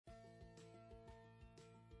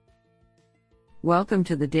Welcome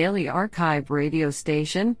to the Daily Archive radio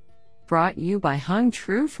station, brought you by Hung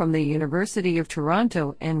Tru from the University of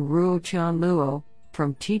Toronto and Ruo Chan Luo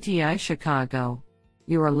from TTI Chicago.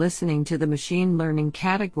 You are listening to the Machine Learning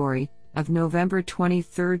category of November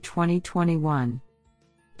 23, 2021.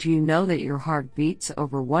 Do you know that your heart beats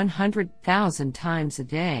over 100,000 times a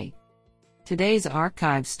day? Today's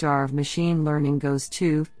archive star of machine learning goes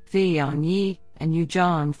to Fei-Yang Yi and Yu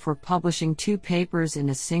Zhang for publishing 2 papers in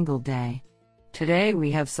a single day. Today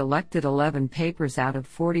we have selected 11 papers out of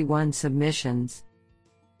 41 submissions.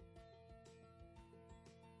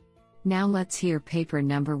 Now let's hear paper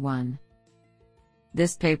number 1.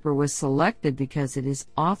 This paper was selected because it is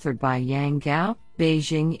authored by Yang Gao,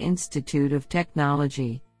 Beijing Institute of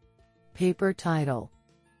Technology. Paper title: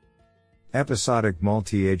 Episodic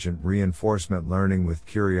Multi-Agent Reinforcement Learning with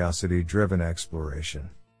Curiosity-Driven Exploration.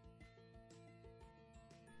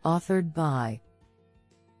 Authored by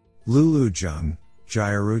Lulu Zheng,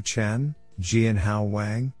 Jiaru Chen, Jianhao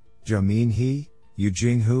Wang, Zhoumin He,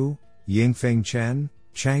 Yujing Hu, Yingfeng Chen,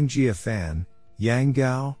 Changjia Fan, Yang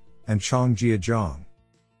Gao, and Chongjia Zhang.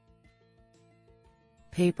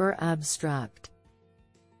 Paper abstract: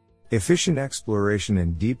 Efficient exploration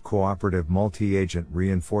in deep cooperative multi-agent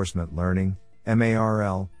reinforcement learning,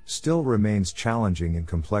 MARL, still remains challenging in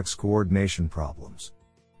complex coordination problems.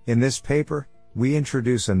 In this paper, we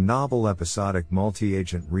introduce a novel episodic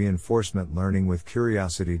multi-agent reinforcement learning with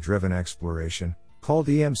curiosity-driven exploration, called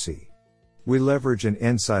EMC. We leverage an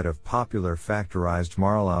insight of popular factorized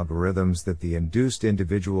MARL algorithms that the induced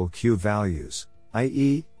individual Q values,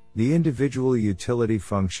 i.e., the individual utility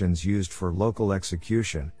functions used for local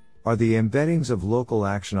execution, are the embeddings of local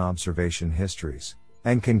action observation histories,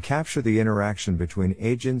 and can capture the interaction between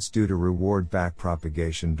agents due to reward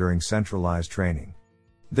backpropagation during centralized training.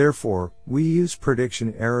 Therefore, we use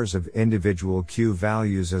prediction errors of individual Q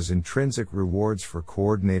values as intrinsic rewards for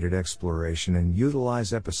coordinated exploration and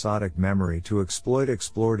utilize episodic memory to exploit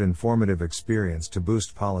explored informative experience to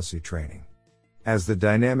boost policy training. As the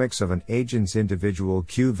dynamics of an agent's individual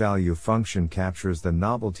Q value function captures the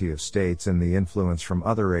novelty of states and the influence from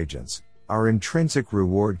other agents, our intrinsic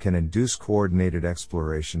reward can induce coordinated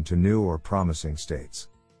exploration to new or promising states.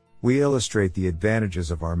 We illustrate the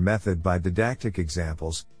advantages of our method by didactic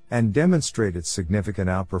examples, and demonstrate its significant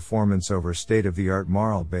outperformance over state-of-the-art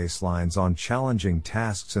MARL baselines on challenging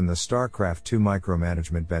tasks in the StarCraft II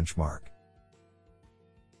micromanagement benchmark.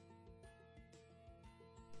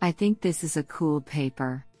 I think this is a cool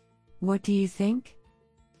paper. What do you think?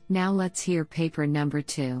 Now let's hear paper number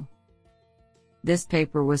 2. This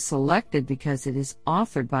paper was selected because it is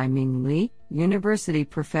authored by Ming Li, University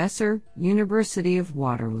Professor, University of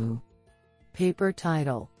Waterloo. Paper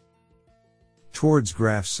title: Towards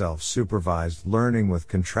Graph Self-Supervised Learning with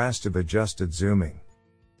Contrastive Adjusted Zooming.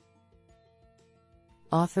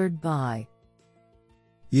 Authored by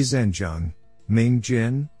Yizhen Zheng, Ming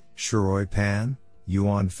Jin, Shiroi Pan,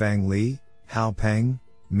 Yuanfang Li, Hao Peng,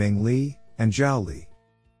 Ming Li, and Zhao Li.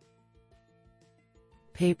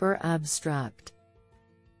 Paper abstract: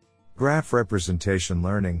 Graph Representation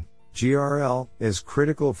Learning, GRL, is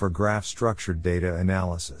critical for graph-structured data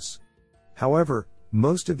analysis. However,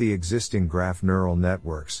 most of the existing graph neural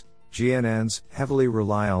networks, GNNs, heavily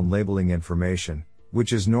rely on labeling information,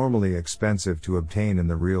 which is normally expensive to obtain in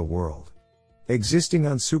the real world. Existing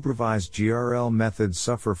unsupervised GRL methods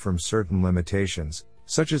suffer from certain limitations,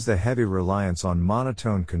 such as the heavy reliance on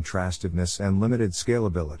monotone contrastiveness and limited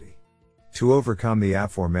scalability. To overcome the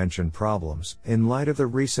aforementioned problems, in light of the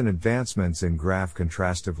recent advancements in graph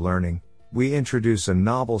contrastive learning, we introduce a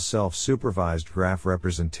novel self-supervised graph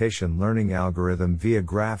representation learning algorithm via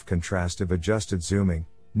graph contrastive adjusted zooming,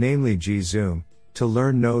 namely GZoom, to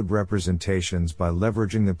learn node representations by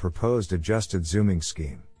leveraging the proposed adjusted zooming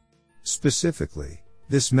scheme. Specifically,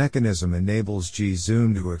 this mechanism enables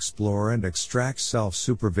GZoom to explore and extract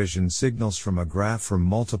self-supervision signals from a graph from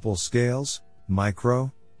multiple scales: micro,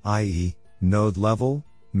 i.e., node level;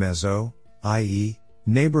 meso, i.e.,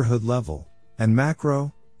 neighborhood level; and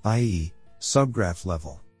macro, i.e., subgraph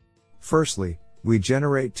level. Firstly, we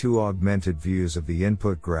generate 2 augmented views of the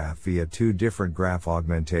input graph via 2 different graph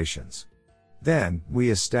augmentations. Then, we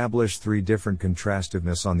establish 3 different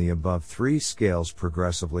contrastiveness on the above 3 scales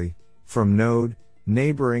progressively, from node,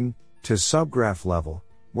 neighboring, to subgraph level,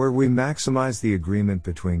 where we maximize the agreement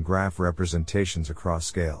between graph representations across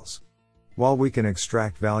scales. While we can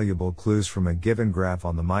extract valuable clues from a given graph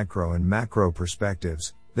on the micro and macro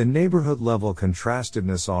perspectives, the neighborhood level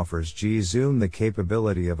contrastiveness offers GZoom the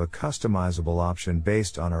capability of a customizable option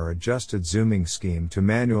based on our adjusted zooming scheme to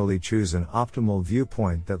manually choose an optimal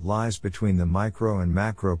viewpoint that lies between the micro and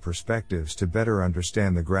macro perspectives to better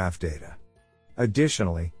understand the graph data.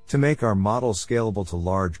 Additionally, to make our model scalable to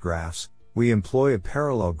large graphs, we employ a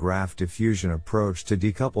parallel graph diffusion approach to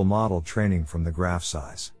decouple model training from the graph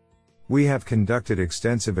size. We have conducted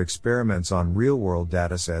extensive experiments on real-world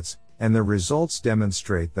datasets, and the results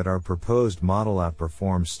demonstrate that our proposed model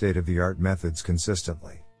outperforms state-of-the-art methods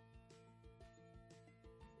consistently.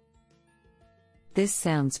 This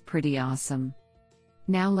sounds pretty awesome.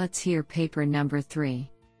 Now let's hear paper number 3.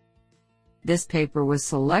 This paper was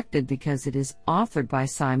selected because it is authored by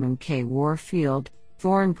Simon K. Warfield,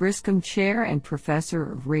 Thorne Griscom Chair and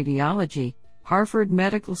Professor of Radiology, Harvard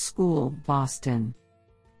Medical School, Boston.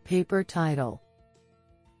 Paper title: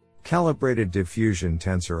 Calibrated Diffusion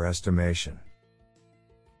Tensor Estimation.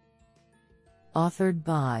 Authored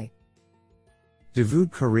by Dawood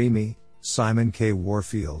Karimi, Simon K.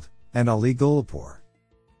 Warfield, and Ali Gholapur.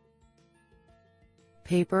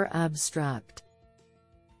 Paper abstract: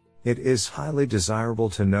 It is highly desirable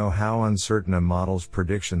to know how uncertain a model's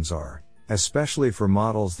predictions are, especially for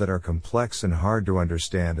models that are complex and hard to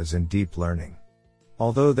understand as in deep learning.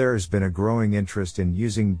 Although there has been a growing interest in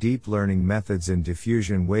using deep learning methods in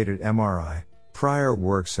diffusion-weighted MRI, prior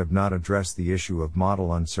works have not addressed the issue of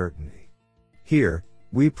model uncertainty. Here,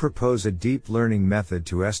 we propose a deep learning method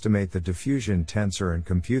to estimate the diffusion tensor and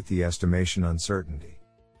compute the estimation uncertainty.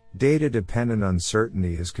 Data-dependent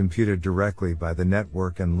uncertainty is computed directly by the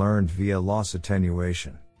network and learned via loss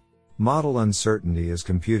attenuation. Model uncertainty is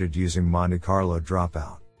computed using Monte Carlo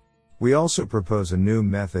dropout. We also propose a new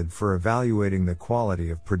method for evaluating the quality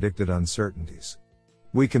of predicted uncertainties.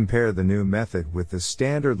 We compare the new method with the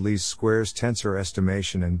standard least squares tensor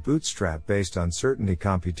estimation and bootstrap-based uncertainty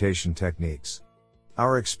computation techniques.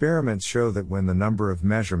 Our experiments show that when the number of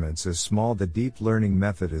measurements is small, the deep learning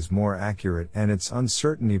method is more accurate and its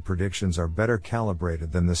uncertainty predictions are better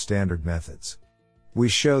calibrated than the standard methods. We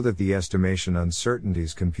show that the estimation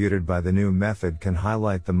uncertainties computed by the new method can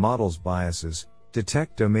highlight the model's biases,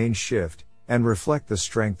 detect domain shift, and reflect the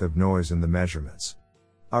strength of noise in the measurements.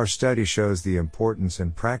 Our study shows the importance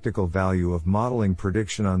and practical value of modeling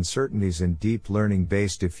prediction uncertainties in deep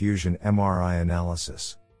learning-based diffusion MRI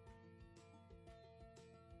analysis.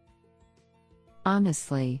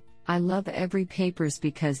 Honestly, I love every papers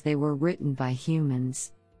because they were written by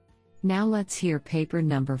humans. Now let's hear paper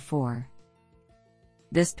number 4.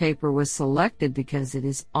 This paper was selected because it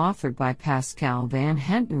is authored by Pascal Van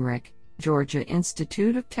Hentenryck, Georgia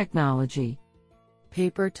Institute of Technology.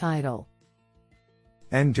 Paper title: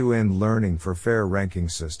 End-to-End Learning for Fair Ranking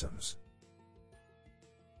Systems.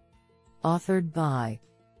 Authored by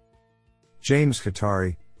James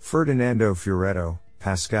Khatari, Ferdinando Fioretto,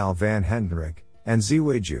 Pascal Van Hentenryck, and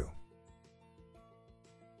Ziwei Zhu.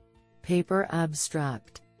 Paper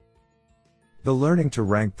abstract: The learning to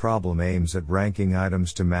rank problem aims at ranking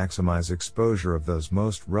items to maximize exposure of those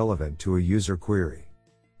most relevant to a user query.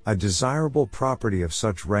 A desirable property of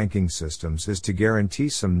such ranking systems is to guarantee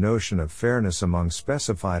some notion of fairness among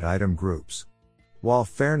specified item groups. While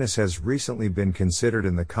fairness has recently been considered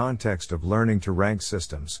in the context of learning to rank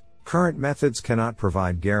systems, current methods cannot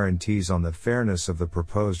provide guarantees on the fairness of the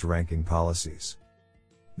proposed ranking policies.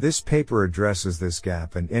 This paper addresses this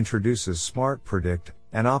gap and introduces Smart Predict,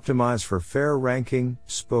 and Optimize for Fair Ranking,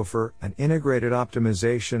 SPOFR, an integrated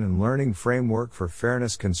optimization and learning framework for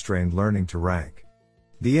fairness-constrained learning to rank.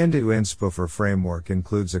 The end-to-end SPOFR framework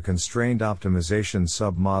includes a constrained optimization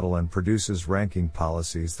submodel and produces ranking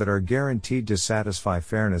policies that are guaranteed to satisfy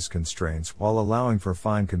fairness constraints while allowing for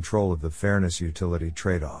fine control of the fairness-utility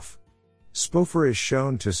trade-off. SPOFR is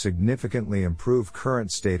shown to significantly improve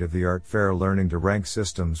current state-of-the-art fair learning to rank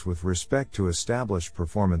systems with respect to established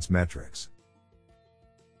performance metrics.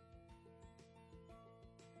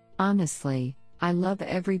 Honestly, I love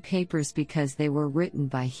every papers because they were written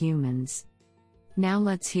by humans. Now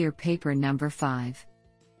let's hear paper number 5.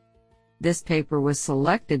 This paper was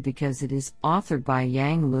selected because it is authored by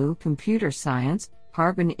Yang Liu, Computer Science,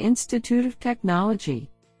 Harbin Institute of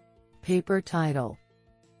Technology. Paper title: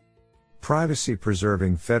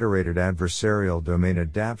 Privacy-Preserving Federated Adversarial Domain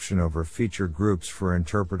Adaptation over Feature Groups for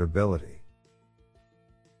Interpretability.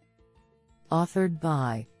 Authored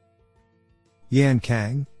by Yan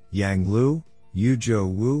Kang, Yang Liu,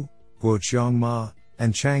 Yuzhou Wu, Guoqiang Ma,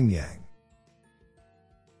 and Chang Yang.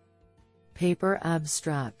 Paper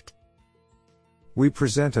abstract: We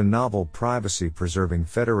present a novel privacy-preserving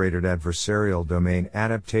federated adversarial domain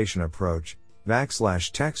adaptation approach,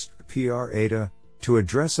 /text, PRADA, to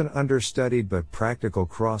address an understudied but practical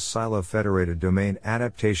cross-silo federated domain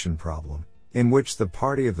adaptation problem, in which the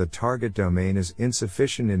party of the target domain is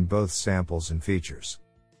insufficient in both samples and features.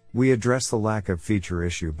 We address the lack of feature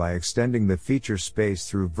issue by extending the feature space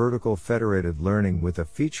through vertical federated learning with a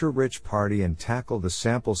feature-rich party and tackle the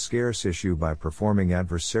sample-scarce issue by performing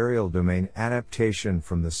adversarial domain adaptation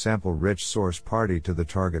from the sample-rich source party to the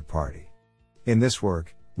target party. In this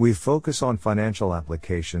work, we focus on financial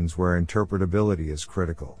applications where interpretability is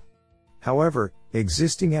critical. However,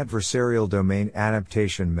 existing adversarial domain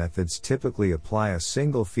adaptation methods typically apply a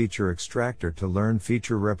single feature extractor to learn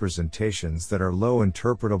feature representations that are low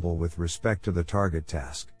interpretable with respect to the target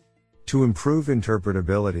task. To improve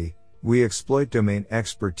interpretability, we exploit domain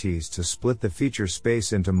expertise to split the feature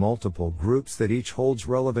space into multiple groups that each holds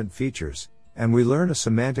relevant features, and we learn a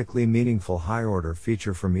semantically meaningful high-order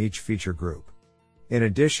feature from each feature group. In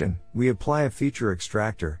addition, we apply a feature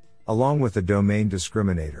extractor, along with a domain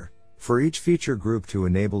discriminator, for each feature group to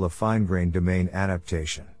enable a fine-grained domain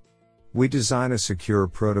adaptation. We design a secure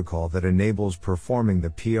protocol that enables performing the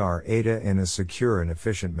PR-ADA in a secure and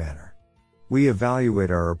efficient manner. We evaluate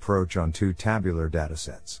our approach on 2 tabular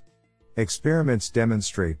datasets. Experiments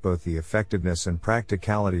demonstrate both the effectiveness and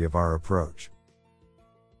practicality of our approach.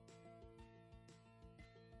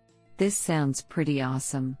 This sounds pretty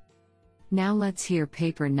awesome. Now let's hear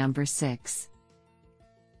paper number 6.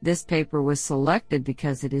 This paper was selected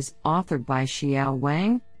because it is authored by Xiao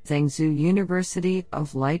Wang, Zhengzhou University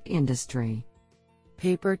of Light Industry.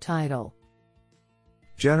 Paper title: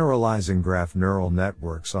 Generalizing Graph Neural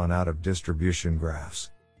Networks on Out-of-Distribution Graphs.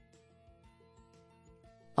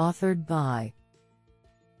 Authored by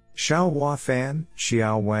Xiaohua Fan,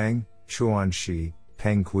 Xiao Wang, Chuan Shi,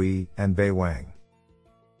 Peng Kui, and Bei Wang.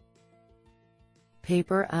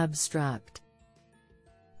 Paper abstract: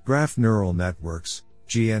 Graph neural networks,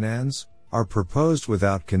 GNNs, are proposed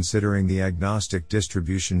without considering the agnostic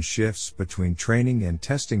distribution shifts between training and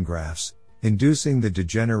testing graphs, inducing the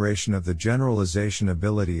degeneration of the generalization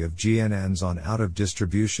ability of GNNs on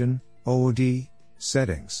out-of-distribution, OOD,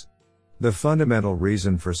 settings. The fundamental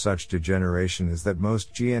reason for such degeneration is that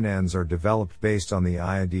most GNNs are developed based on the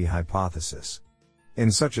IID hypothesis.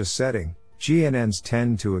 In such a setting, GNNs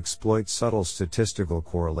tend to exploit subtle statistical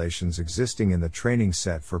correlations existing in the training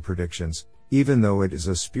set for predictions, even though it is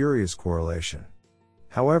a spurious correlation.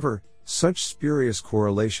 However, such spurious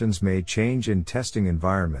correlations may change in testing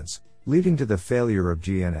environments, leading to the failure of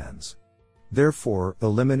GNNs. Therefore,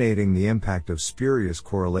 eliminating the impact of spurious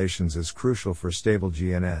correlations is crucial for stable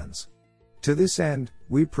GNNs. To this end,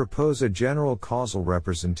 we propose a general causal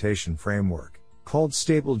representation framework, called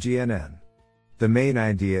Stable GNN. The main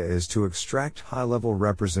idea is to extract high-level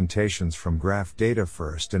representations from graph data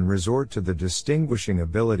first and resort to the distinguishing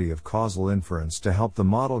ability of causal inference to help the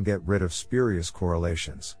model get rid of spurious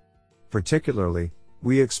correlations. Particularly,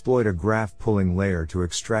 we exploit a graph pooling layer to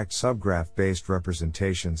extract subgraph-based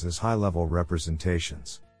representations as high-level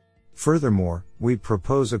representations. Furthermore, we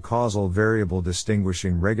propose a causal variable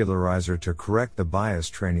distinguishing regularizer to correct the bias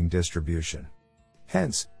training distribution.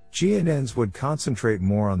 Hence, GNNs would concentrate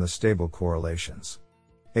more on the stable correlations.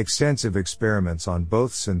 Extensive experiments on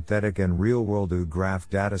both synthetic and real-world OOD graph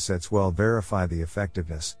datasets well verify the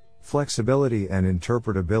effectiveness, flexibility and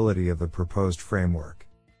interpretability of the proposed framework.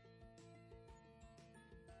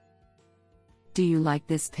 Do you like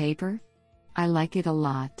this paper? I like it a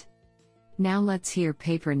lot. Now let's hear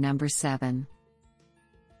paper number 7.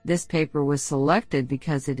 This paper was selected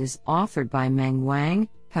because it is authored by Meng Wang,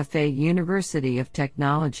 Hefei University of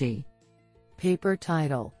Technology. Paper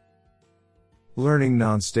title: Learning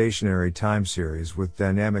Non-Stationary Time Series with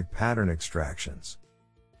Dynamic Pattern Extractions.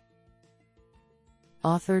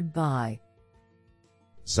 Authored by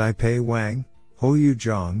Zhaipei Wang, Houyu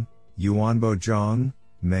Zhang, Yuanbo Zhang,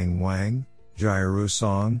 Meng Wang, Jiaru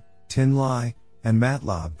Song, Tin Lai, and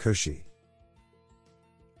Matlab Kushi.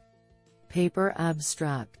 Paper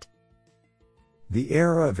abstract: The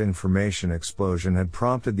era of information explosion had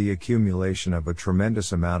prompted the accumulation of a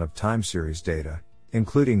tremendous amount of time series data,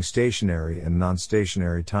 including stationary and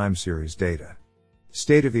non-stationary time series data.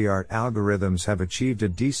 State-of-the-art algorithms have achieved a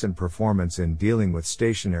decent performance in dealing with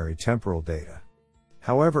stationary temporal data.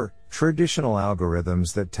 However, traditional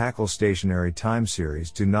algorithms that tackle stationary time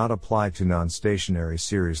series do not apply to non-stationary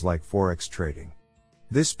series like forex trading.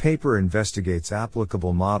 This paper investigates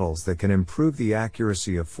applicable models that can improve the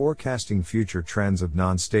accuracy of forecasting future trends of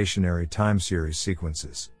non-stationary time series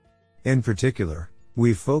sequences. In particular,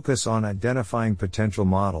 we focus on identifying potential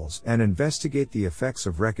models and investigate the effects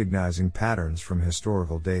of recognizing patterns from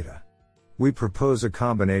historical data. We propose a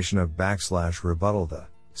combination of /rebuttal the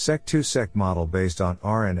sec2-sec model based on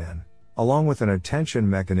RNN, along with an attention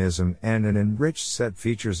mechanism and an enriched set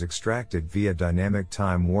features extracted via dynamic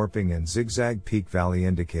time warping and zigzag peak valley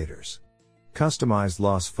indicators. Customized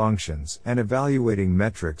loss functions and evaluating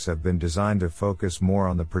metrics have been designed to focus more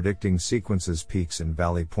on the predicting sequences peaks and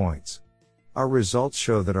valley points. Our results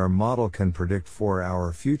show that our model can predict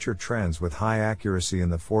 4-hour future trends with high accuracy in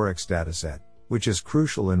the Forex dataset, which is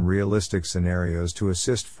crucial in realistic scenarios to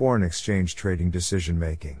assist foreign exchange trading decision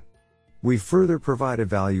making. We further provide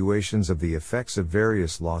evaluations of the effects of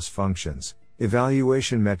various loss functions,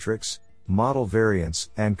 evaluation metrics, model variance,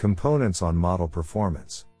 and components on model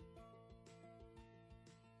performance.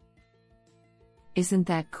 Isn't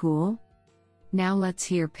that cool? Now let's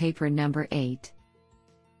hear paper number 8.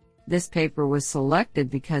 This paper was selected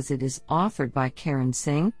because it is authored by Karan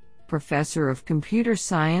Singh, Professor of Computer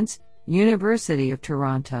Science, University of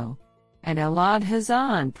Toronto, and Elad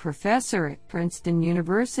Hazan, Professor at Princeton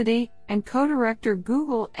University and Co-Director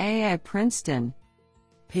Google AI Princeton.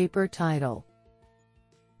 Paper title: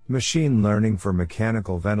 Machine Learning for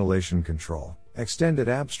Mechanical Ventilation Control, Extended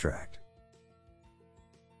Abstract.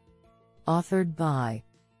 Authored by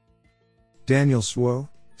Daniel Suo,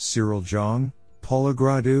 Cyril Zhang, Paula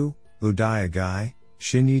Gradu, Udaya Gai,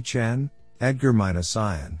 Xinyi Chen, Edgar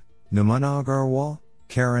Minasayan, Naman Agarwal,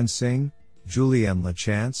 Karan Singh, Julianne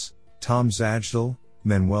Lachance, Tom Zajdal,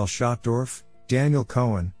 Manuel Schottdorf, Daniel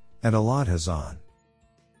Cohen, and Elad Hazan.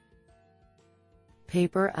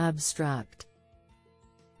 Paper abstract: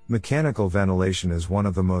 Mechanical ventilation is one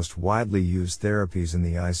of the most widely used therapies in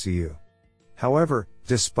the ICU. However,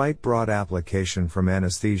 despite broad application from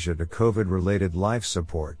anesthesia to COVID-related life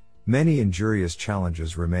support, many injurious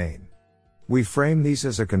challenges remain. We frame these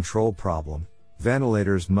as a control problem.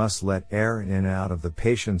 Ventilators must let air in and out of the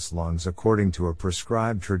patient's lungs according to a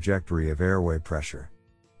prescribed trajectory of airway pressure.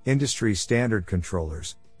 Industry standard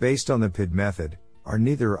controllers, based on the PID method, are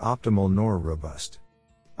neither optimal nor robust.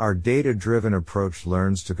 Our data-driven approach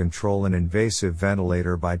learns to control an invasive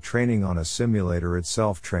ventilator by training on a simulator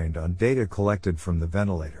itself trained on data collected from the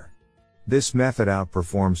ventilator. This method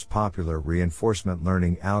outperforms popular reinforcement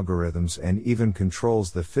learning algorithms and even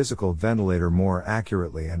controls the physical ventilator more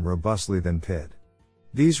accurately and robustly than PID.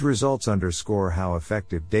 These results underscore how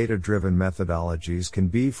effective data-driven methodologies can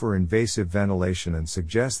be for invasive ventilation and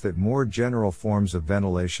suggest that more general forms of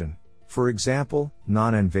ventilation, for example,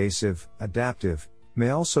 non-invasive, adaptive, may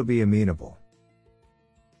also be amenable.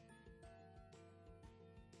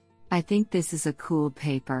 I think this is a cool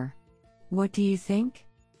paper. What do you think?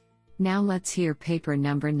 Now let's hear paper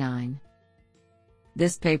number 9.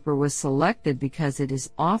 This paper was selected because it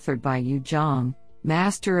is authored by Yu Zhang,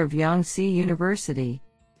 Master of Yangtze University.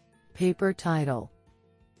 Paper title: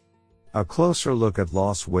 A closer look at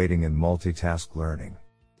loss weighting and multitask learning.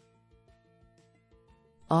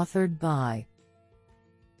 Authored by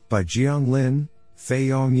Jiang Lin,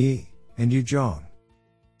 Feiyong Yi, and Yu Zhang.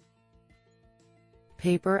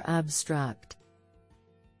 Paper abstract: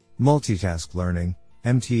 Multitask learning,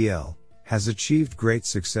 MTL, has achieved great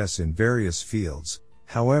success in various fields.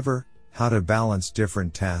 However, how to balance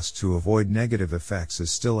different tasks to avoid negative effects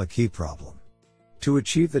is still a key problem. To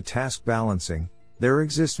achieve the task balancing, there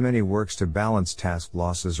exist many works to balance task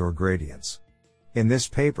losses or gradients. In this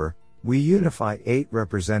paper, we unify 8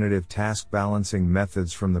 representative task balancing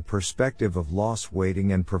methods from the perspective of loss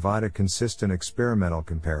weighting and provide a consistent experimental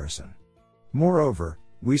comparison. Moreover,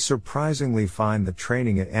 we surprisingly find the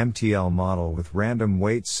training an MTL model with random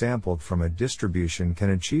weights sampled from a distribution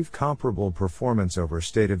can achieve comparable performance over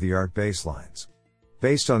state-of-the-art baselines.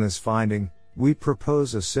 Based on this finding, we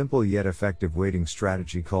propose a simple yet effective weighting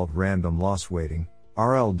strategy called random loss weighting,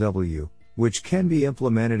 RLW, which can be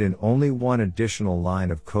implemented in only one additional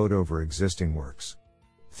line of code over existing works.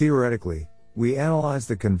 Theoretically, we analyze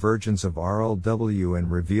the convergence of RLW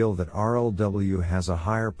and reveal that RLW has a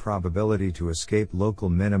higher probability to escape local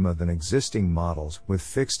minima than existing models with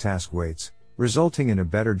fixed task weights, resulting in a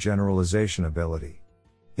better generalization ability.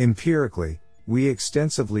 Empirically, we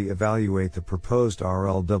extensively evaluate the proposed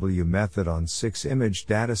RLW method on 6 image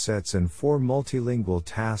datasets and 4 multilingual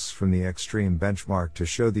tasks from the Extreme benchmark to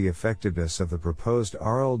show the effectiveness of the proposed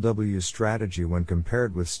RLW strategy when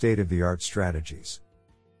compared with state-of-the-art strategies.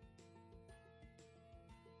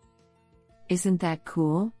 Isn't that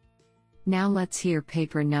cool? Now let's hear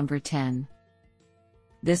paper number 10.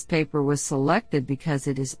 This paper was selected because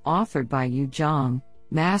it is authored by Yu Zhang,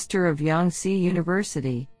 Master of Yangtze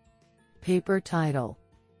University. Paper title: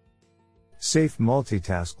 Safe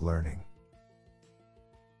Multitask Learning.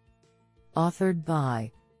 Authored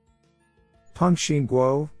by Pengxin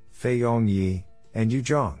Guo, Feiyong Yi, and Yu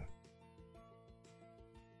Zhang.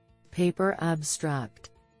 Paper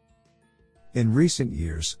abstract: In recent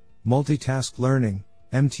years, multitask learning,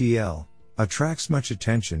 MTL, attracts much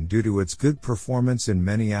attention due to its good performance in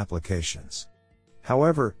many applications.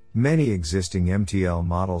 However, Many existing MTL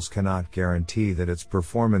models cannot guarantee that its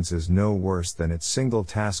performance is no worse than its single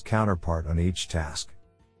task counterpart on each task.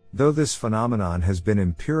 Though this phenomenon has been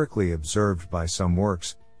empirically observed by some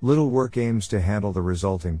works, little work aims to handle the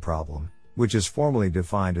resulting problem, which is formally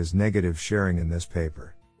defined as negative sharing in this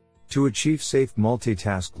paper. To achieve safe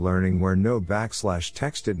multitask learning where no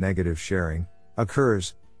 /texted negative sharing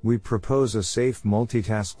occurs, we propose a safe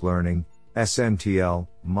multitask learning SMTL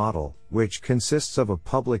model, which consists of a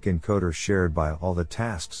public encoder shared by all the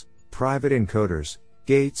tasks, private encoders,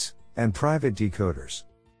 gates, and private decoders.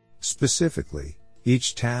 Specifically,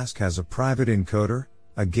 each task has a private encoder,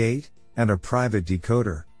 a gate, and a private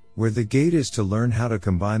decoder, where the gate is to learn how to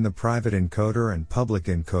combine the private encoder and public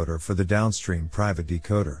encoder for the downstream private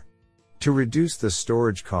decoder. To reduce the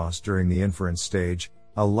storage cost during the inference stage,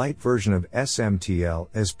 a light version of SMTL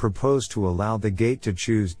is proposed to allow the gate to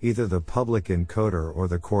choose either the public encoder or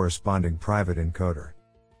the corresponding private encoder.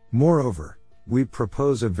 Moreover, we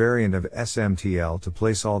propose a variant of SMTL to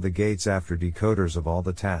place all the gates after decoders of all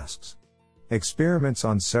the tasks. Experiments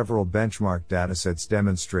on several benchmark datasets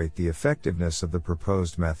demonstrate the effectiveness of the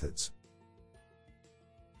proposed methods.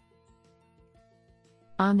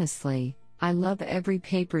 Honestly, I love every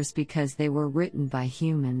papers because they were written by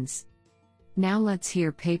humans. Now let's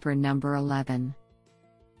hear paper number 11.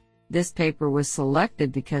 This paper was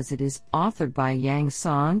selected because it is authored by Yang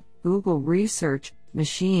Song, Google Research,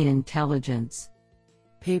 Machine Intelligence.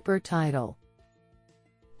 Paper title: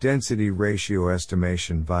 Density Ratio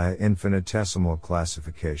Estimation via Infinitesimal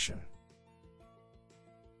Classification.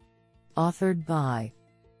 Authored by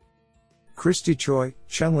Christy Choi,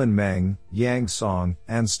 Chenlin Meng, Yang Song,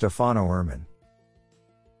 and Stefano Erman.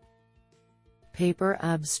 Paper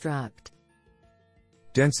abstract: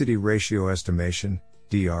 Density ratio estimation,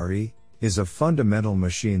 DRE, is a fundamental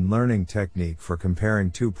machine learning technique for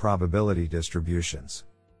comparing two probability distributions.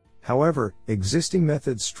 However, existing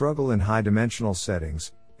methods struggle in high-dimensional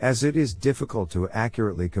settings, as it is difficult to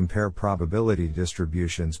accurately compare probability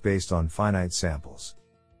distributions based on finite samples.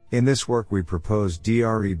 In this work we propose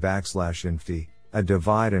DRE/INFT, a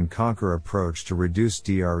divide-and-conquer approach to reduce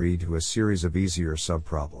DRE to a series of easier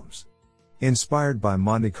subproblems. Inspired by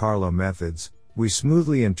Monte Carlo methods, we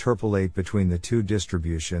smoothly interpolate between the two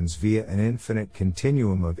distributions via an infinite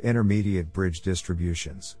continuum of intermediate bridge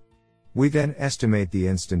distributions. We then estimate the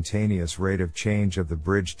instantaneous rate of change of the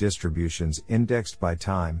bridge distributions indexed by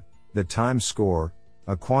time, the time score,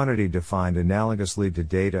 a quantity defined analogously to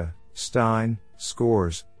data, Stein,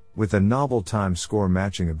 scores, with a novel time score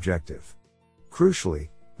matching objective. Crucially,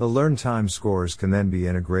 the learned time scores can then be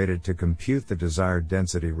integrated to compute the desired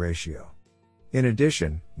density ratio. In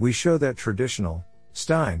addition, we show that traditional,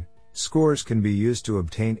 Stein, scores can be used to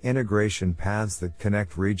obtain integration paths that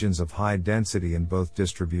connect regions of high density in both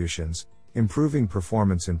distributions, improving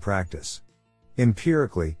performance in practice.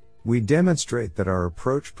 Empirically, we demonstrate that our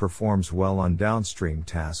approach performs well on downstream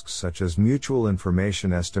tasks such as mutual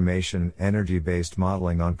information estimation and energy-based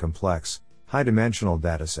modeling on complex, high-dimensional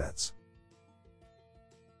datasets.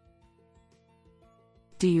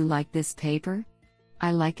 Do you like this paper?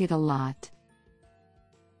 I like it a lot.